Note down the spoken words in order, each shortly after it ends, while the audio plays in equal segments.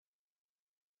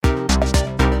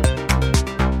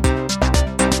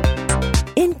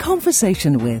In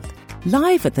Conversation With,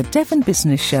 live at the Devon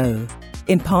Business Show,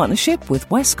 in partnership with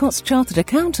Westcott's Chartered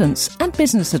Accountants and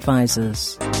Business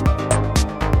Advisors.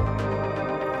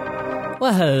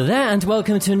 Well, hello there, and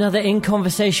welcome to another In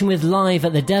Conversation With live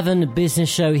at the Devon Business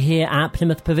Show here at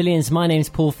Plymouth Pavilions. My name's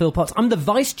Paul Philpott. I'm the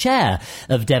Vice Chair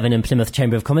of Devon and Plymouth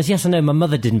Chamber of Commerce. Yes, I know, my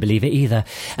mother didn't believe it either.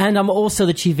 And I'm also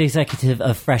the Chief Executive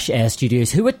of Fresh Air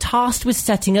Studios, who were tasked with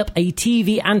setting up a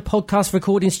TV and podcast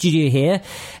recording studio here.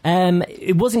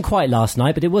 It wasn't quite last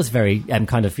night, but it was very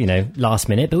last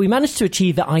minute. But we managed to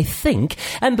achieve it, I think.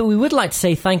 But we would like to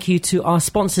say thank you to our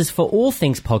sponsors for all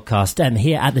things podcast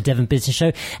here at the Devon Business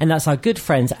Show, and that's our good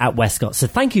friends at Westcott. So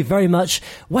thank you very much,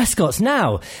 Westcott.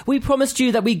 Now, we promised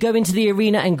you that we go into the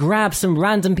arena and grab some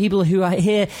random people who are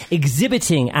here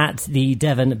exhibiting at the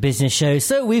Devon Business Show.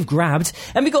 So we've grabbed,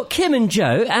 and we've got Kim and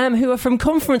Joe, who are from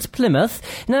Conference Plymouth.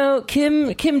 Now,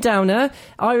 Kim Downer,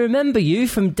 I remember you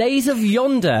from days of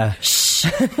yonder.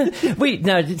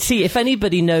 See, if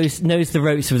anybody knows the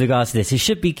ropes with regards to this, it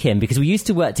should be Kim, because we used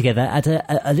to work together at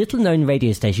a little-known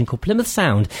radio station called Plymouth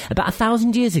Sound about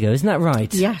 1,000 years ago. Isn't that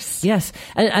right? Yes.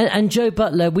 And Joe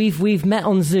Butler, we've met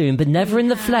on Zoom, but never in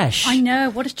the flesh. I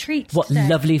know, what a treat. What today.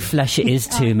 Lovely flesh it is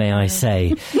too, may I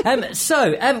say.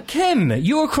 Kim,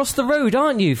 you're across the road,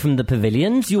 aren't you, from the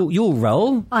pavilions? Your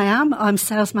role? I am. I'm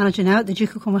sales manager now at the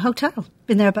Duke of Cornwall Hotel.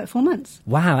 Been there about 4 months.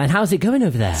 Wow, and how's it going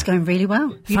over there? It's going really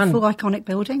well. Beautiful, iconic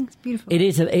building. It's beautiful. It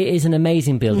is an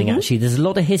amazing building, actually. There's a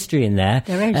lot of history in there.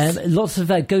 There is. Lots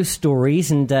of ghost stories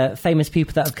and famous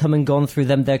people that have come and gone through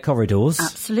their corridors.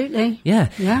 Absolutely. Yeah.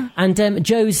 And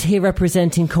Joe's here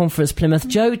representing Conference Plymouth.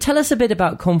 Joe, tell us a bit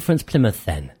about Conference Plymouth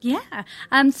then. Yeah.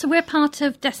 So we're part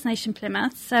of Destination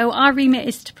Plymouth. So our remit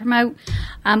is to promote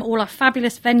all our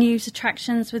fabulous venues,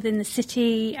 attractions within the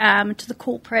city, to the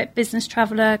corporate, business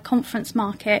traveller, conference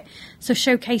market. So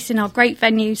showcasing our great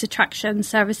venues, attractions,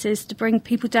 services to bring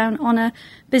people down on a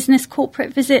business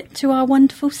corporate visit to our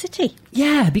wonderful city.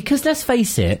 Yeah, because let's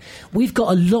face it, we've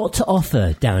got a lot to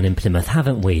offer down in Plymouth,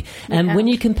 haven't we? And when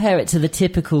you compare it to the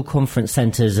typical conference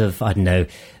centres of, I don't know,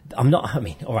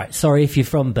 all right, sorry if you're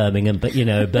from Birmingham, but,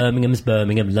 Birmingham's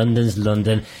Birmingham, London's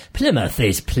London. Plymouth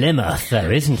is Plymouth, though,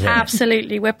 isn't it?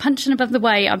 Absolutely. We're punching above the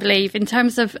weight, I believe, in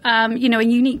terms of, a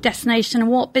unique destination. And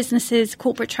what businesses,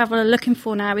 corporate travel are looking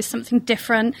for now is something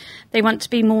different. They want to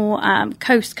be more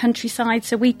coast, countryside.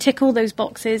 So we tick all those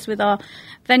boxes with our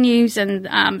venues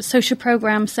and social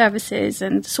program services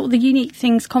and sort of the unique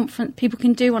things people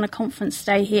can do on a conference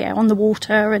stay here on the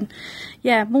water, and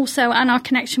more so, and our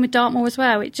connection with Dartmoor as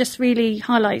well. It just really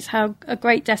highlights how a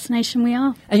great destination we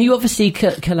are. And you obviously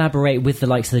collaborate with the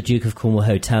likes of the Duke of Cornwall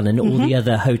Hotel and all the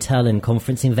other hotel and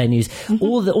conferencing venues,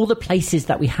 all the places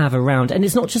that we have around. And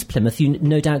it's not just Plymouth. You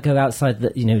no doubt go outside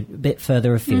a bit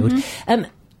further afield.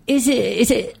 Is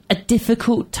it a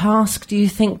difficult task, do you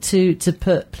think, to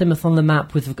put Plymouth on the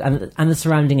map and the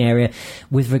surrounding area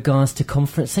with regards to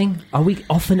conferencing? Are we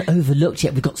often overlooked,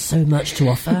 yet we've got so much to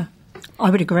offer? I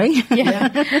would agree.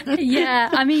 Yeah.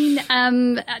 I mean,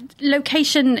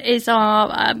 location is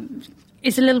can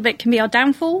be our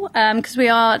downfall, because we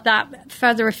are that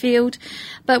further afield.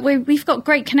 But we've got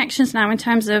great connections now in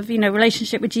terms of,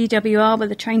 relationship with GWR, with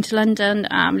the train to London,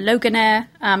 Loganair,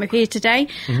 are here today,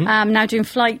 now doing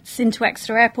flights into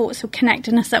Exeter Airport, so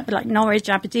connecting us up with like Norwich,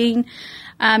 Aberdeen.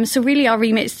 So really our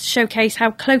remit is to showcase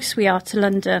how close we are to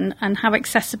London and how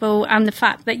accessible, and the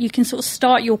fact that you can sort of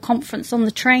start your conference on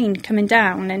the train coming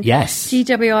down. And yes,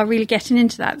 GWR are really getting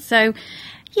into that. So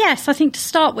yes, I think to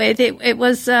start with, it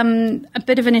was a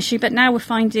bit of an issue, but now we're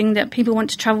finding that people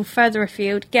want to travel further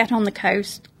afield, get on the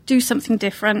coast, do something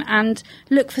different, and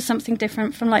look for something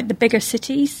different from like the bigger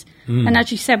cities. And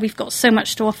as you said, we've got so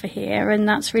much to offer here, and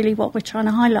that's really what we're trying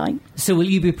to highlight. So will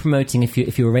you be promoting, if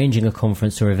you're arranging a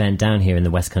conference or event down here in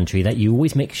the West Country, that you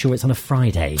always make sure it's on a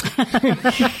Friday?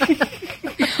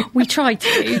 We try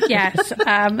to, yes.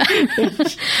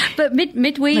 But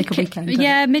midweek,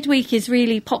 midweek is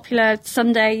really popular.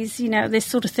 Sundays, this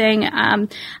sort of thing.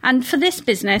 And for this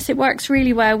business, it works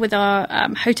really well with our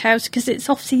hotels because it's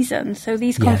off season. So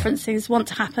these conferences want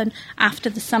to happen after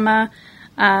the summer.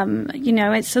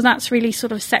 So that's really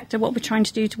sort of a sector what we're trying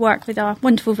to do to work with our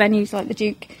wonderful venues like the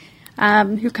Duke,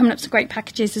 who are coming up with some great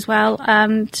packages as well,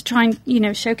 to try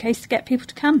and, showcase to get people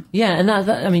to come. Yeah, and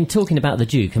that, talking about the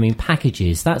Duke,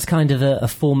 packages, that's kind of a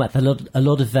format that a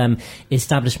lot of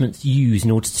establishments use in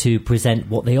order to present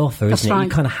what they offer, isn't it? Right. You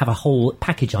kind of have a whole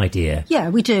package idea. Yeah,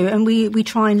 we do, and we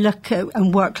try and look at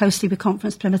and work closely with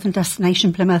Conference Plymouth and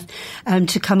Destination Plymouth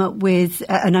to come up with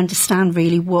and understand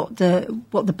really what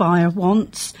the buyer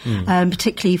wants,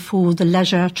 particularly for the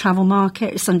leisure travel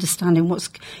market. It's understanding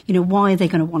why are they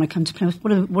going to want to come to to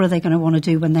Plymouth, what are they going to want to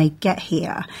do when they get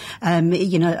here?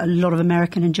 You know, a lot of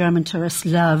American and German tourists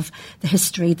love the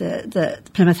history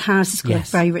that Plymouth has. It's got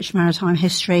a very rich maritime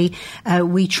history.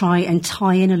 We try and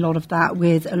tie in a lot of that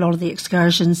with a lot of the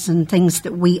excursions and things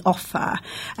that we offer.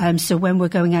 So when we're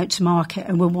going out to market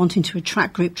and we're wanting to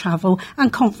attract group travel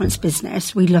and conference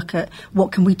business, we look at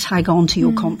what can we tag on to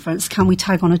your conference? Can we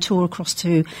tag on a tour across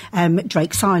to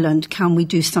Drake's Island? Can we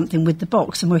do something with the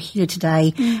box? And we're here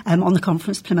today on the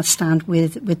Conference Plymouth stand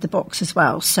with the box as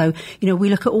well. So, you know, we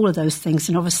look at all of those things,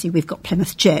 and obviously we've got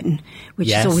Plymouth Gin, which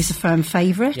is always a firm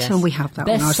favourite, and we have that on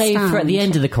our stand. Best saved for at the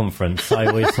end of the conference, I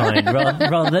always find,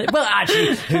 rather well,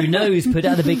 actually, who knows, put it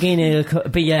at the beginning,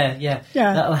 but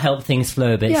that'll help things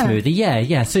flow a bit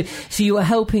smoother. So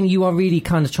you are really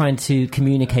kind of trying to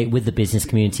communicate with the business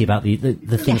community about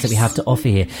the things that we have to offer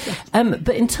here.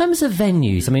 But in terms of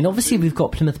venues, I mean, obviously we've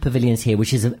got Plymouth Pavilions here,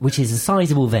 which is a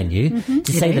sizable venue,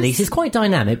 to say the least. It's quite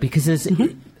dynamic because there's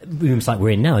rooms like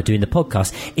we're in now doing the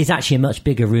podcast is actually a much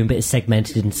bigger room, but it's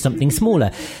segmented into something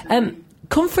smaller.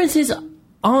 Conferences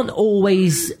aren't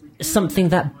always something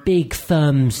that big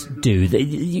firms do.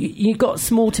 You've got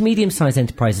small to medium-sized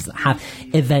enterprises that have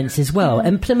events as well,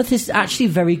 and Plymouth is actually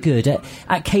very good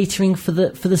at catering for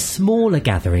the smaller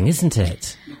gathering, isn't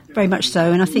it? Very much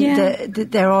so, and I think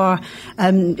that there are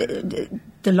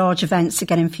the large events are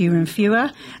getting fewer and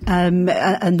fewer,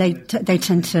 and they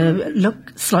tend to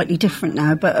look slightly different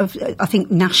now. But I think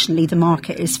nationally the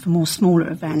market is for more smaller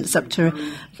events, up to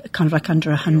kind of like under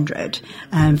 100,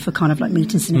 for kind of like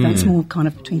meetings and events, more kind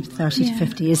of between 30 to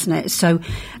 50, isn't it? So,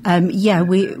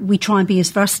 we try and be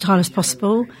as versatile as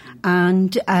possible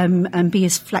and be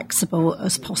as flexible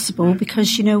as possible,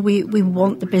 because, you know, we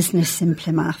want the business in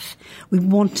Plymouth. We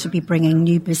want to be bringing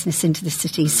new business into the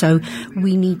city, so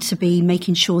we need to be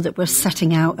making sure that we're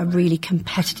setting out a really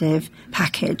competitive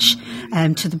package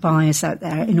to the buyers out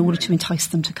there in order to entice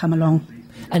them to come along.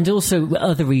 And also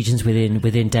other regions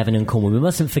within Devon and Cornwall. We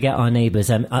mustn't forget our neighbours.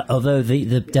 Although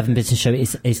the Devon Business Show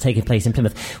is taking place in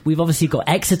Plymouth, we've obviously got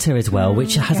Exeter as well,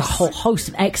 which has a whole host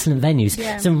of excellent venues.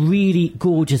 Yeah. Some really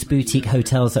gorgeous boutique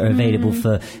hotels that are available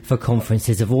for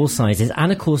conferences of all sizes.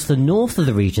 And of course the north of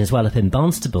the region as well, up in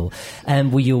Barnstaple,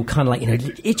 where you're kind of like, you know,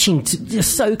 itching to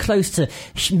just so close to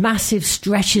massive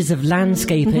stretches of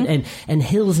landscape and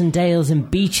hills and dales and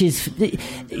beaches.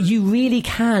 You really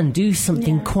can do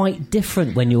something quite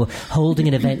different when you're holding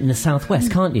an event in the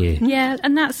southwest, can't you? Yeah,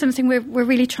 and that's something we're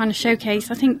really trying to showcase.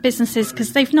 I think businesses,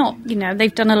 because they've not, you know,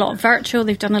 they've done a lot of virtual,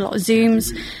 they've done a lot of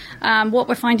Zooms. What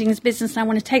we're finding is business now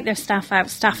want to take their staff out,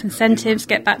 staff incentives,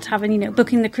 get back to having, you know,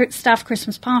 booking the staff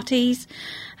Christmas parties.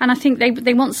 And I think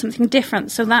they want something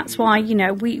different. So that's why, you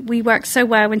know, we work so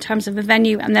well in terms of a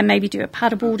venue, and then maybe do a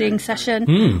paddleboarding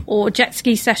session or jet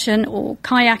ski session or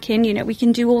kayaking. You know, we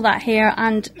can do all that here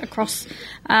and across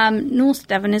North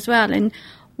Devon as well. And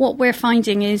what we're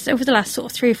finding is over the last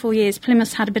sort of 3 or 4 years,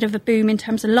 Plymouth's had a bit of a boom in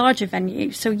terms of larger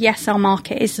venues. So yes, our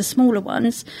market is the smaller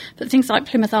ones, but things like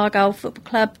Plymouth Argyle Football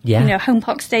Club, you know, Home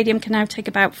Park Stadium can now take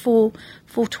about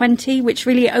 420, which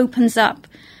really opens up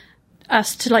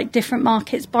us to like different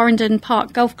markets. Borrendon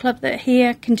Park Golf Club that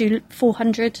here can do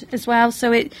 400 as well.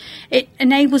 So it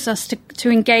enables us to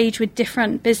engage with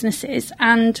different businesses.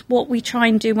 And what we try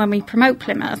and do when we promote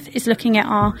Plymouth is looking at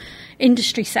our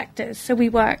industry sectors. So we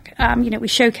work, we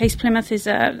showcase Plymouth as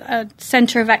a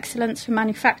centre of excellence for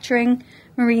manufacturing,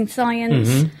 marine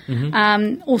science,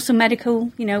 also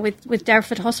medical, you know, with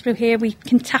Derriford Hospital here, we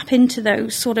can tap into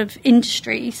those sort of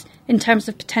industries in terms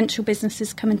of potential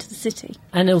businesses coming to the city.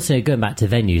 And also, going back to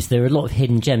venues, there are a lot of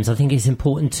hidden gems. I think it's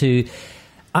important to...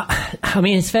 I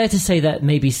mean, it's fair to say that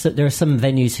maybe there are some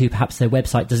venues who perhaps their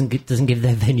website doesn't give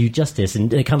their venue justice, and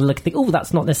they kind of look and think, oh,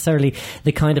 that's not necessarily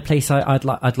the kind of place I'd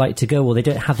like to go, or they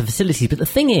don't have the facilities. But the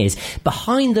thing is,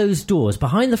 behind those doors,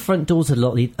 behind the front doors of a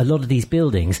lot of these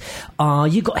buildings,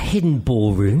 you've got hidden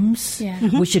ballrooms,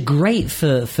 which are great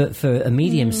for a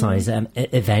medium-sized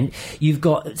event. You've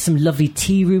got some lovely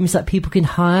tea rooms that people can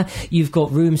hire. You've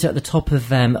got rooms at the top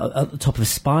of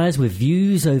spires with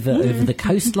views over the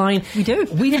coastline. We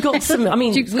do. We've got some, I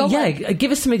mean,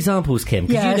 give us some examples, Kim,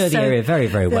 because you know the area very,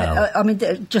 very well. I mean,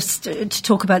 just to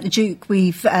talk about the Duke,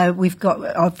 we've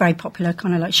got our very popular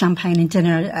kind of like champagne and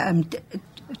dinner,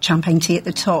 champagne tea at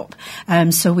the top.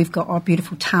 So we've got our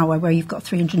beautiful tower where you've got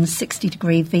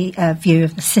 360-degree view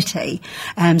of the city.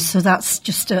 So that's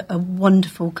just a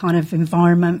wonderful kind of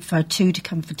environment for two to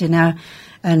come for dinner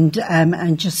and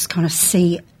just kind of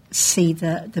see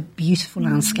the beautiful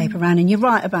landscape around. And you're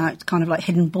right about kind of like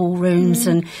hidden ballrooms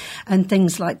and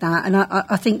things like that. And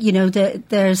I think, you know,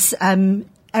 there's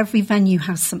every venue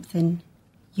has something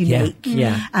unique.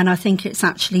 And I think it's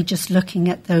actually just looking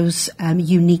at those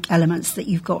unique elements that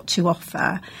you've got to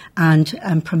offer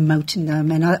and promoting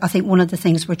them. And I think one of the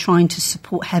things we're trying to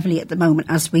support heavily at the moment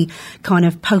as we kind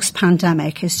of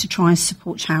post-pandemic is to try and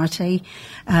support charity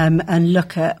and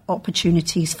look at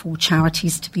opportunities for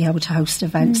charities to be able to host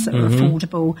events that are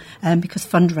affordable, because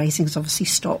fundraising has obviously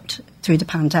stopped through the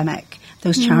pandemic.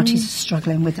 Those charities are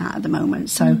struggling with that at the moment.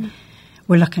 So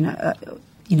we're looking at,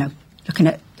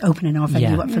 opening our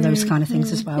venue up for those kind of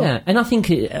things as well. Yeah, and I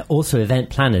think also event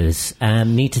planners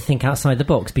need to think outside the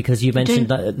box, because you mentioned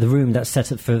that the room that's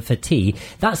set up for tea,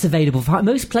 that's available for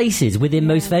most places within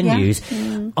most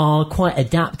venues are quite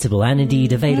adaptable and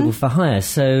indeed available for hire.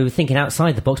 So thinking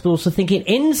outside the box, but also thinking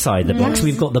inside the box.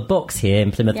 We've got the Box here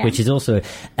in Plymouth, which is also,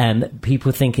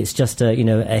 people think it's just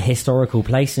a historical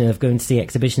place of going to see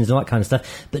exhibitions and all that kind of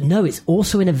stuff. But no, it's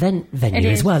also an event venue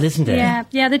as well, isn't it? Yeah,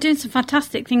 they're doing some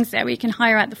fantastic things there where you can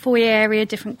hire out the foyer area,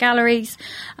 different galleries.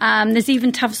 There's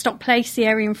even Tavistock Place, the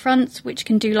area in front, which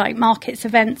can do like markets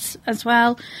events as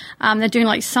well. They're doing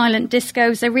like silent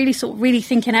discos. They're really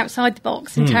thinking outside the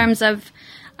box in terms of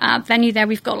venue there.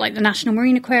 We've got like the National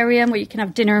Marine Aquarium where you can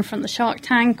have dinner in front of the Shark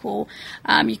Tank, or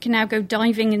you can now go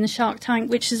diving in the Shark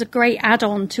Tank, which is a great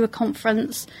add-on to a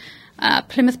conference.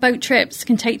 Plymouth Boat Trips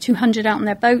can take 200 out on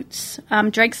their boats.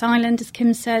 Drake's Island, as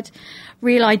Kim said.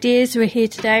 Real Ideas, who are here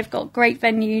today, have got great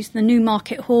venues. The new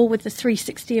Market Hall with the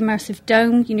 360 immersive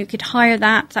dome, you could hire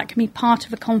that. That can be part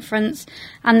of a conference,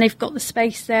 and they've got the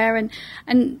space there. And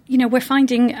we're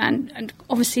finding, and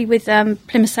obviously with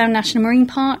Plymouth Sound National Marine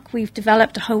Park, we've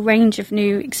developed a whole range of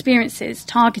new experiences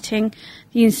targeting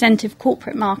the incentive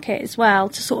corporate market as well,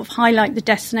 to sort of highlight the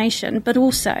destination, but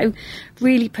also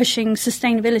really pushing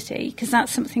sustainability, because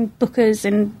that's something bookers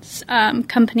and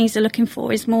companies are looking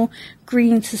for, is more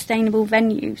green, sustainable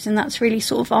venues. And that's really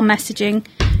sort of our messaging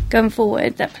going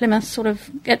forward, that Plymouth's sort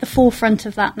of at the forefront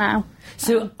of that now.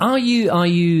 So are you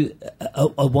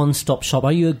a one-stop shop?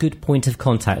 Are you a good point of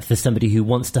contact for somebody who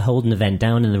wants to hold an event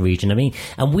down in the region? I mean,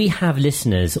 and we have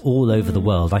listeners all over the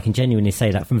world. I can genuinely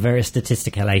say that from various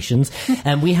statisticalations.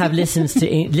 And we have listeners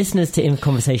to In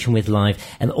Conversation with Live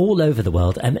all over the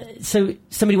world. So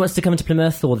somebody wants to come to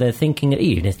Plymouth, or they're thinking,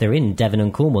 even if they're in Devon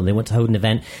and Cornwall, they want to hold an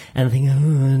event and think,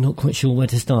 I'm not quite sure where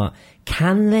to start.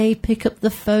 Can they pick up the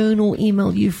phone or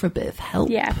email you for a bit of help?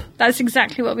 Yeah, that's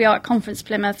exactly what we are at Conference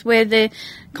Plymouth. We're the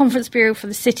conference bureau for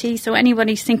the city, so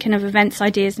anybody who's thinking of events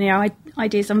ideas and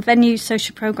ideas on venues,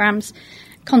 social programmes,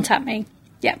 contact me.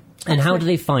 Yeah. And how do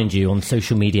they find you on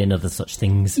social media and other such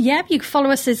things? Yeah, you can follow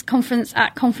us as Conference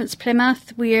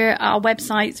Plymouth. Our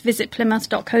website's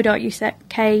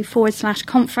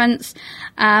visitplymouth.co.uk/conference,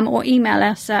 or email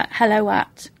us at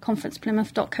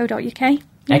hello@conferenceplymouth.co.uk.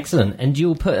 Excellent. And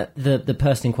you'll put the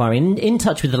person inquiring in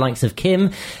touch with the likes of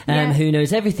Kim, who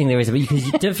knows everything there is about you.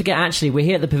 Because don't forget, actually, we're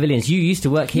here at the Pavilions. You used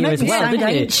to work here as well, didn't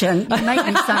you? You make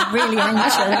me sound really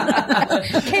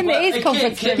ancient. Kim is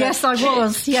Conference Plymouth. Yes, I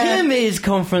was. Yeah. Kim is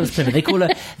Conference Plymouth.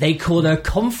 They call her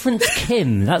Conference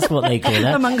Kim. That's what they call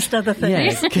her. Amongst other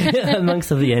things. Yes.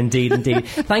 Amongst other, indeed.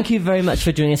 Thank you very much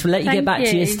for joining us. We'll let you get back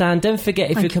to your stand. Don't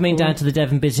forget, if you're coming down to the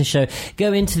Devon Business Show,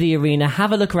 go into the arena,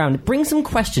 have a look around, bring some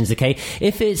questions, okay?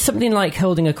 If it's something like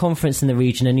holding a conference in the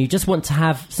region and you just want to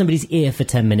have somebody's ear for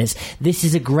 10 minutes, this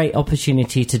is a great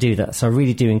opportunity to do that. So I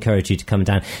really do encourage you to come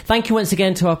down. Thank you once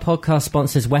again to our podcast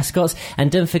sponsors, Westcott's. And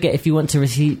don't forget, if you want to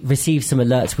receive some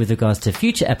alerts with regards to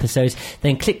future episodes,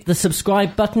 then click the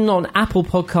subscribe button on Apple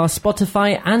Podcasts,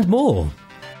 Spotify, and more.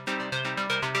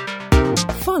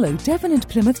 Follow Devon and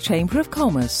Plymouth Chamber of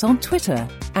Commerce on Twitter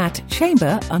at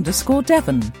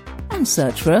 @chamber_Devon and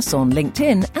search for us on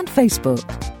LinkedIn and Facebook.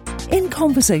 In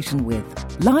Conversation with,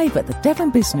 live at the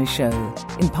Devon Business Show,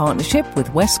 in partnership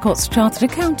with Westcott's Chartered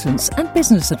Accountants and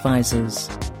Business Advisors.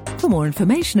 For more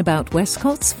information about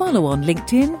Westcott's, follow on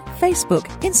LinkedIn, Facebook,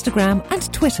 Instagram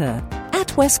and Twitter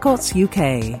at Westcott's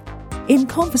UK. In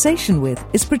Conversation with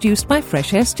is produced by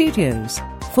Fresh Air Studios.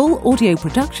 Full audio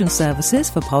production services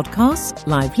for podcasts,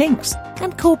 live links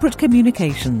and corporate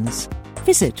communications.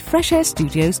 Visit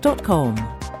freshairstudios.com.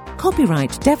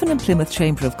 Copyright Devon and Plymouth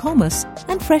Chamber of Commerce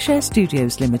and Fresh Air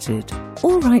Studios Limited.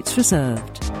 All rights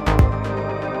reserved.